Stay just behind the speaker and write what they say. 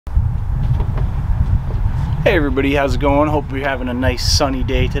Hey everybody, how's it going? Hope you're having a nice sunny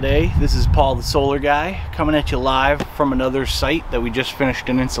day today. This is Paul the Solar Guy coming at you live from another site that we just finished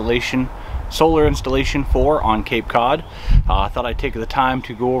an solar installation for on Cape Cod. I thought I'd take the time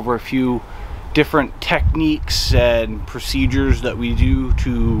to go over a few different techniques and procedures that we do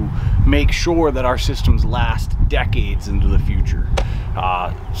to make sure that our systems last decades into the future.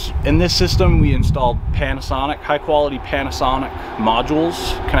 In this system we installed high quality Panasonic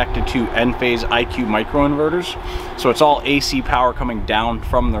modules connected to N-phase IQ microinverters, so it's all AC power coming down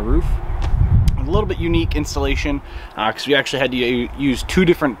from the roof. A little bit unique installation because we actually had to use two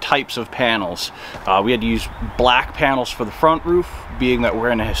different types of panels. We had to use black panels for the front roof, being that we're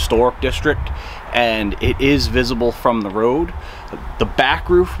in a historic district and it is visible from the road. The back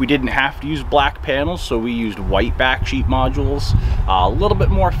roof, we didn't have to use black panels, so we used white backsheet modules. A little bit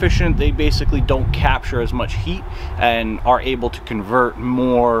more efficient. They basically don't capture as much heat and are able to convert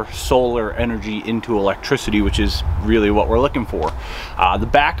more solar energy into electricity, which is really what we're looking for. The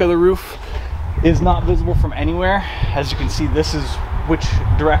back of the roof is not visible from anywhere. As you can see, this is which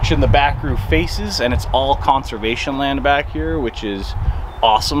direction the back roof faces, and it's all conservation land back here, which is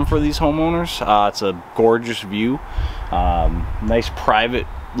awesome for these homeowners. It's a gorgeous view, nice private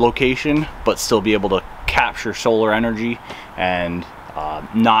location, but still be able to capture solar energy and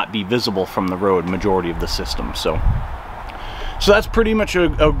not be visible from the road majority of the system. So that's pretty much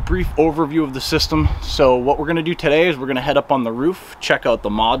a brief overview of the system. So what we're going to do today is we're going to head up on the roof, check out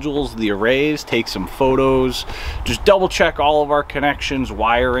the modules, the arrays, take some photos, just double check all of our connections,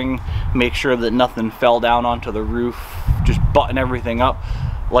 wiring, make sure that nothing fell down onto the roof, just button everything up.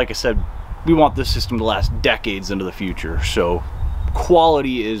 Like I said, we want this system to last decades into the future, so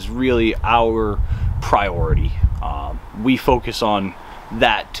quality is really our priority. We focus on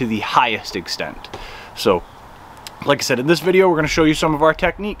that to the highest extent. So like I said, in this video we're going to show you some of our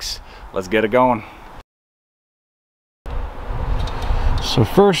techniques. Let's get it going. So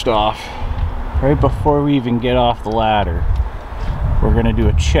first off, right before we even get off the ladder, we're going to do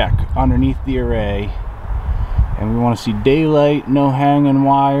a check underneath the array, and we want to see daylight, no hanging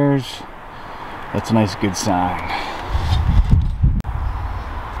wires. That's a nice good sign.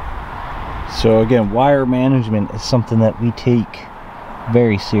 So again, wire management is something that we take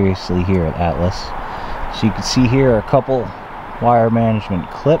very seriously here at Atlas. So you can see here are a couple wire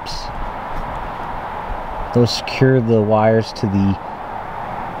management clips. Those secure the wires to the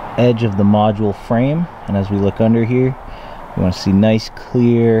edge of the module frame, and as we look under here, you want to see nice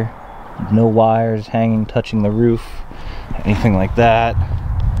clear, no wires hanging, touching the roof, anything like that.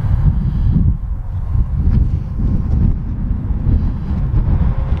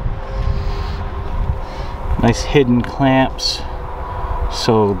 Nice hidden clamps.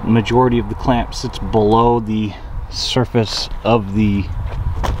 So majority of the clamp sits below the surface of the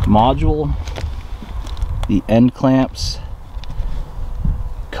module. The end clamps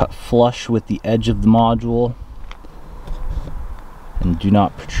cut flush with the edge of the module and do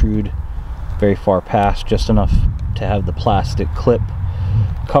not protrude very far past, just enough to have the plastic clip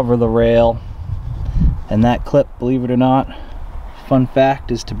cover the rail. And that clip, believe it or not, fun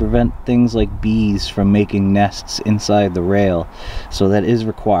fact, is to prevent things like bees from making nests inside the rail. So that is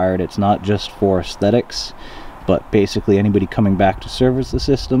required. It's not just for aesthetics, but basically anybody coming back to service the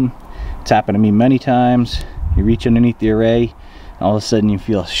system. It's happened to me many times. You reach underneath the array and all of a sudden you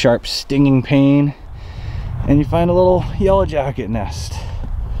feel a sharp stinging pain and you find a little yellow jacket nest.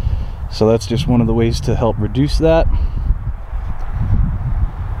 So that's just one of the ways to help reduce that.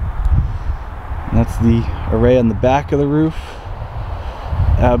 And that's the array on the back of the roof.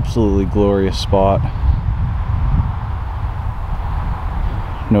 Absolutely glorious spot.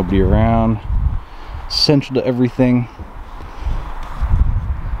 Nobody around. Central to everything.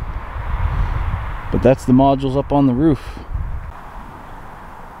 But that's the modules up on the roof.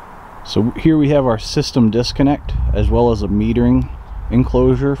 So here we have our system disconnect as well as a metering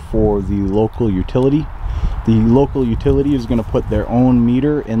enclosure for the local utility. The local utility is going to put their own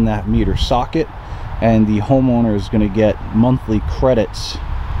meter in that meter socket, and the homeowner is going to get monthly credits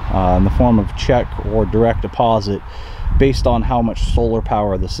in the form of check or direct deposit based on how much solar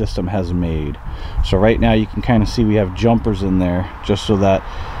power the system has made. So right now you can kind of see we have jumpers in there just so that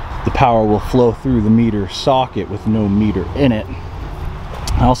the power will flow through the meter socket with no meter in it.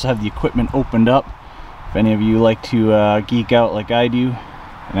 I also have the equipment opened up. If any of you like to geek out like I do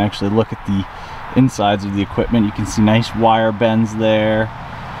and actually look at the insides of the equipment, you can see nice wire bends there.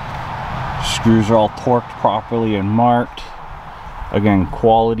 Screws are all torqued properly and marked. Again,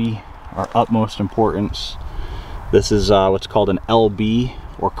 quality, our utmost importance. This is what's called an LB,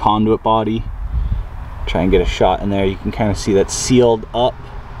 or conduit body. Try and get a shot in there. You can kind of see that sealed up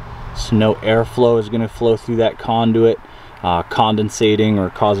so no airflow is going to flow through that conduit, condensating or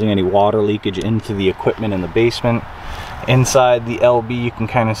causing any water leakage into the equipment in the basement. Inside the LB, you can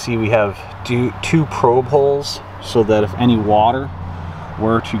kind of see we have two probe holes, so that if any water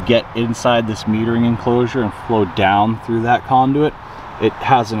were to get inside this metering enclosure and flow down through that conduit, it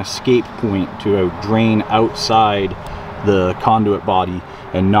has an escape point to drain outside the conduit body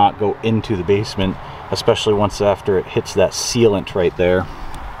and not go into the basement, especially once after it hits that sealant right there.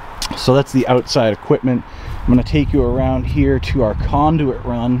 So that's the outside equipment. I'm going to take you around here to our conduit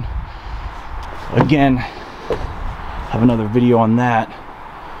run. Again, have another video on that,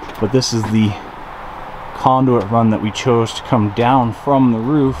 but this is the conduit run that we chose to come down from the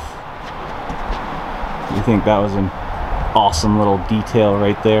roof. You think that was an awesome little detail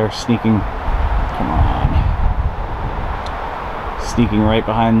right there, sneaking, come on, sneaking right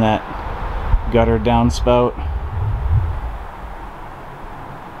behind that gutter downspout.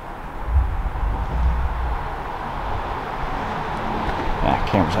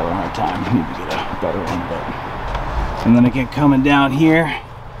 Camera's having a hard time. I need to get a better one, but. And then again, coming down here,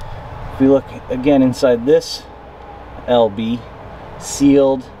 if we look again inside this LB,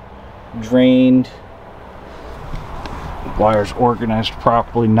 sealed, drained, wires organized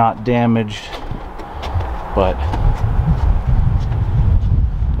properly, not damaged, but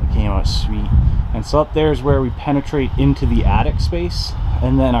it came out sweet. And so up there is where we penetrate into the attic space,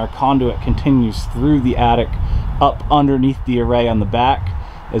 and then our conduit continues through the attic up underneath the array on the back,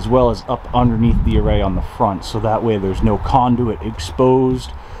 as well as up underneath the array on the front, so that way there's no conduit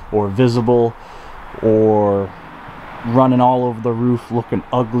exposed or visible or running all over the roof looking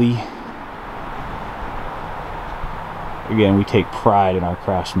ugly. Again, we take pride in our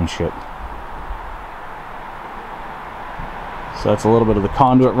craftsmanship. So that's a little bit of the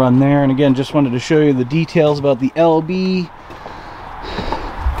conduit run there, and again, just wanted to show you the details about the LB.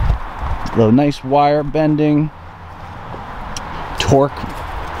 The nice wire bending, torque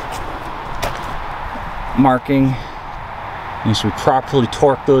marking, and so we properly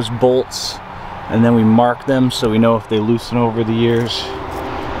torque those bolts, and then we mark them so we know if they loosen over the years.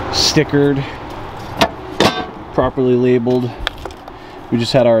 Stickered, properly labeled. We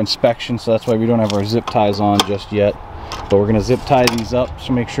just had our inspection, so that's why we don't have our zip ties on just yet, but we're going to zip tie these up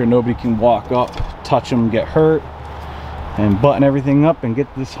so make sure nobody can walk up, touch them, get hurt, and button everything up and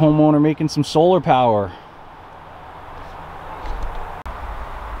get this homeowner making some solar power.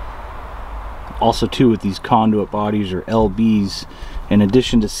 Also too, with these conduit bodies or LBs, in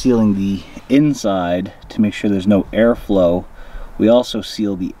addition to sealing the inside to make sure there's no airflow, we also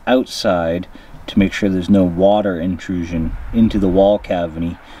seal the outside to make sure there's no water intrusion into the wall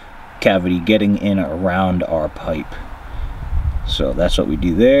cavity getting in around our pipe. So that's what we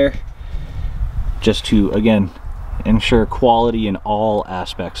do there, just to again ensure quality in all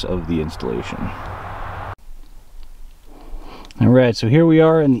aspects of the installation. Alright, so here we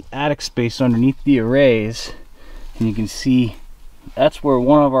are in the attic space underneath the arrays, and you can see that's where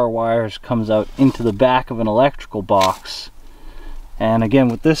one of our wires comes out into the back of an electrical box. And again,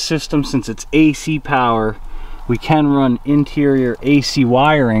 with this system, since it's AC power, we can run interior AC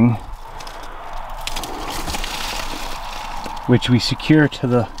wiring, which we secure to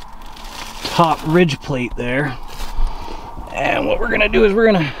the top ridge plate there. And what we're gonna do is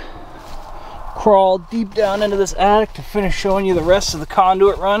we're gonna crawl deep down into this attic to finish showing you the rest of the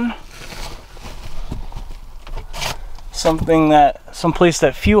conduit run. Someplace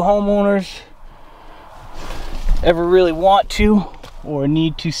that few homeowners ever really want to or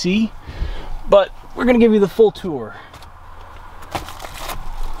need to see, but we're gonna give you the full tour.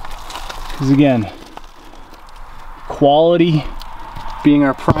 Because again, quality being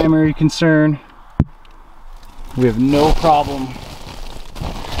our primary concern, we have no problem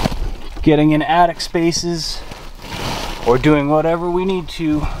getting in attic spaces or doing whatever we need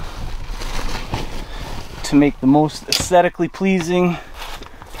to make the most aesthetically pleasing,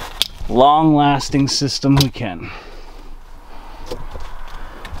 long-lasting system we can.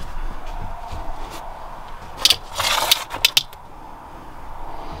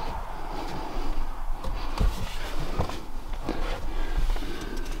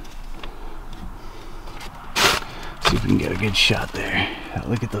 See if we can get a good shot there.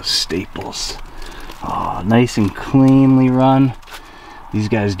 Look at those staples. Oh, nice and cleanly run. These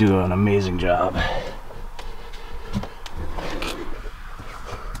guys do an amazing job.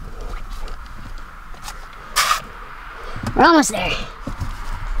 We're almost there.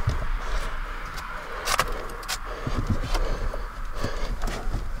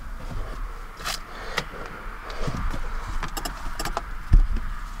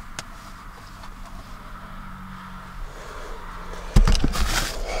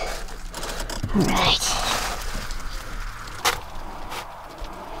 All right.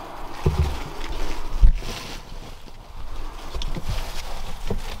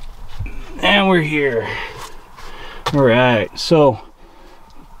 And we're here. All right, so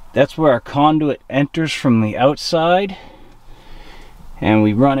that's where our conduit enters from the outside, and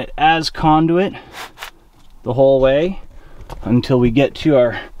we run it as conduit the whole way until we get to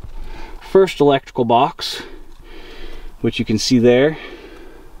our first electrical box, which you can see there.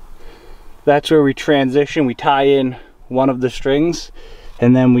 That's where we transition. We tie in one of the strings,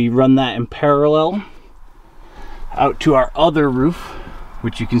 and then we run that in parallel out to our other roof,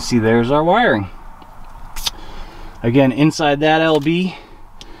 which you can see there's our wiring. Again, inside that LB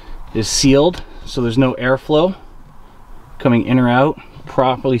is sealed, so there's no airflow coming in or out,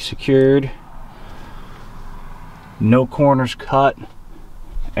 properly secured, no corners cut,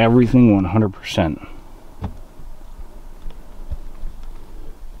 everything 100%.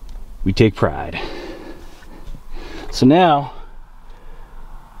 We take pride. So now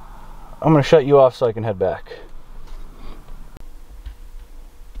I'm going to shut you off so I can head back.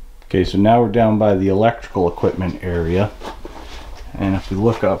 Okay, so now we're down by the electrical equipment area, and if we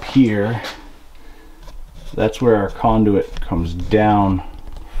look up here, that's where our conduit comes down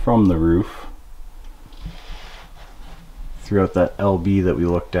from the roof throughout that LB that we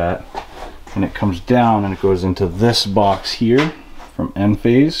looked at, and it comes down and it goes into this box here from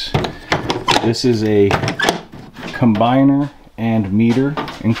Enphase. This is a combiner and meter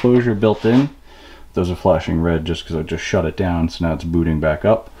enclosure built in. Those are flashing red just because I just shut it down, so now it's booting back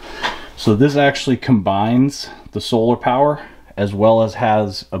up. So this actually combines the solar power as well as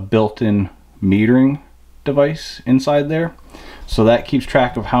has a built-in metering device inside there. So that keeps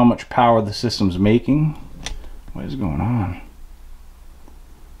track of how much power the system's making. What is going on?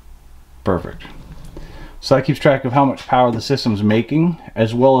 Perfect. So that keeps track of how much power the system's making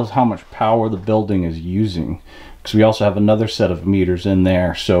as well as how much power the building is using, because we also have another set of meters in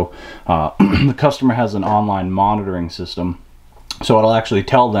there. So the customer has an online monitoring system, so it'll actually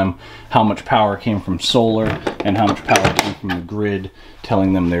tell them how much power came from solar and how much power came from the grid,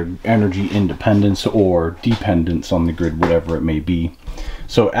 telling them their energy independence or dependence on the grid, whatever it may be.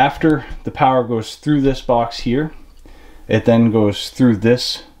 So after the power goes through this box here, it then goes through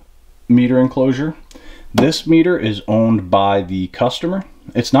this meter enclosure. This meter is owned by the customer.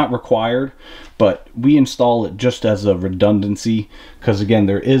 It's not required, but we install it just as a redundancy, because again,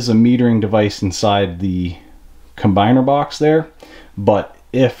 there is a metering device inside the combiner box there, but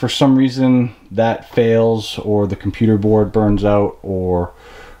if for some reason that fails or the computer board burns out or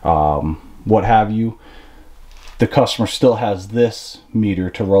what have you, the customer still has this meter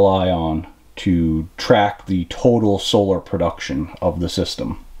to rely on to track the total solar production of the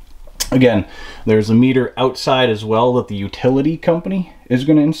system. Again, there's a meter outside as well that the utility company is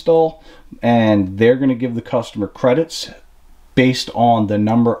going to install, and they're going to give the customer credits based on the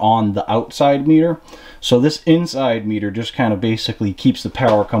number on the outside meter. So this inside meter just kind of basically keeps the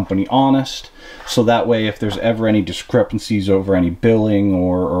power company honest, so that way if there's ever any discrepancies over any billing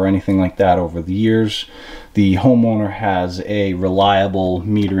or anything like that over the years, the homeowner has a reliable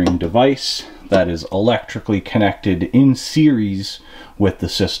metering device that is electrically connected in series with the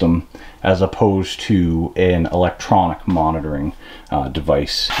system, as opposed to an electronic monitoring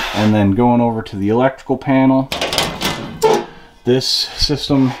device. And then going over to the electrical panel, this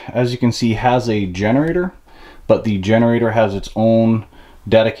system, as you can see, has a generator, but the generator has its own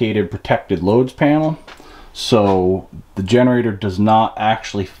dedicated protected loads panel. So the generator does not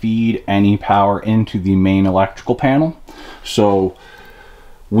actually feed any power into the main electrical panel. So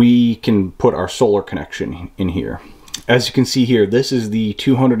we can put our solar connection in here. As you can see here, this is the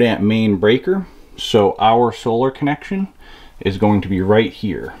 200 amp main breaker. So our solar connection is going to be right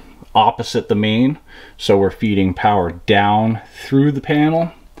here, opposite the main. So we're feeding power down through the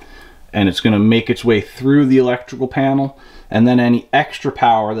panel, and it's going to make its way through the electrical panel. And then any extra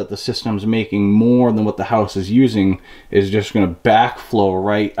power that the system's making more than what the house is using is just going to backflow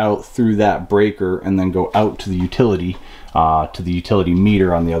right out through that breaker and then go out to the utility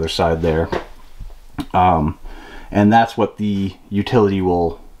meter on the other side there. And that's what the utility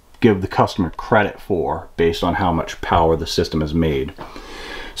will give the customer credit for based on how much power the system has made.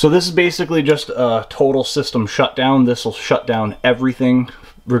 So this is basically just a total system shutdown. This will shut down everything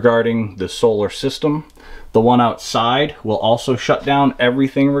regarding the solar system. The one outside will also shut down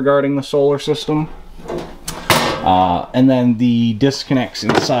everything regarding the solar system. And then the disconnects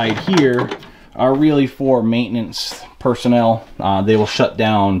inside here are really for maintenance personnel. They will shut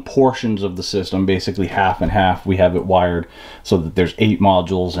down portions of the system, basically half and half. We have it wired so that there's 8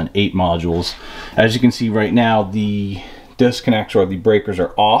 modules and 8 modules. As you can see right now, the disconnects or the breakers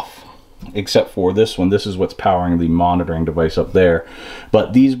are off except for this one. This is what's powering the monitoring device up there.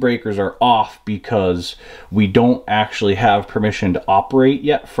 But these breakers are off because we don't actually have permission to operate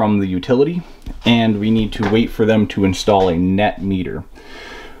yet from the utility, and we need to wait for them to install a net meter.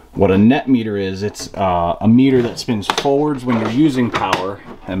 What a net meter is, it's a meter that spins forwards when you're using power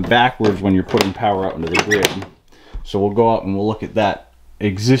and backwards when you're putting power out into the grid. So we'll go out and we'll look at that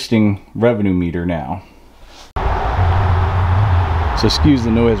existing revenue meter now. So excuse the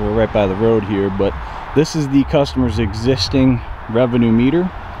noise, we're right by the road here, but this is the customer's existing revenue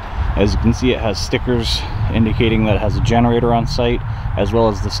meter. As you can see, it has stickers indicating that it has a generator on site, as well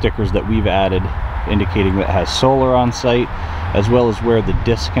as the stickers that we've added indicating that it has solar on site, as well as where the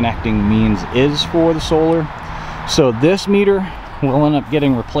disconnecting means is for the solar. So this meter will end up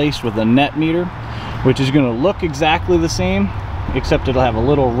getting replaced with a net meter, which is going to look exactly the same, except it'll have a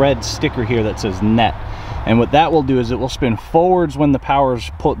little red sticker here that says net. And what that will do is it will spin forwards when the power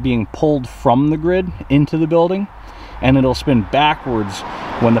is being pulled from the grid into the building, and it'll spin backwards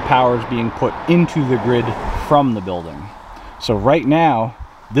when the power is being put into the grid from the building. So right now,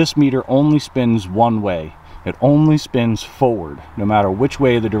 this meter only spins one way. It only spins forward, no matter which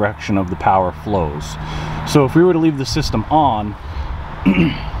way the direction of the power flows. So if we were to leave the system on,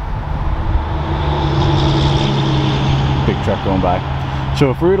 big truck going by. So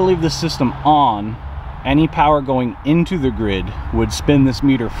if we were to leave the system on, any power going into the grid would spin this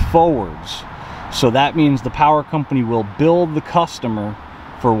meter forwards. So that means the power company will bill the customer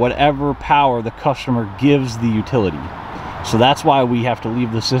for whatever power the customer gives the utility. So that's why we have to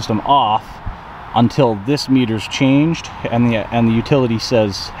leave the system off until this meter's changed and the utility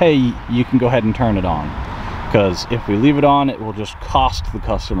says, hey, you can go ahead and turn it on. Because if we leave it on, it will just cost the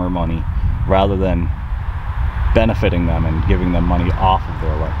customer money rather than benefiting them and giving them money off of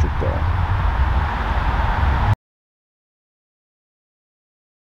their electric bill.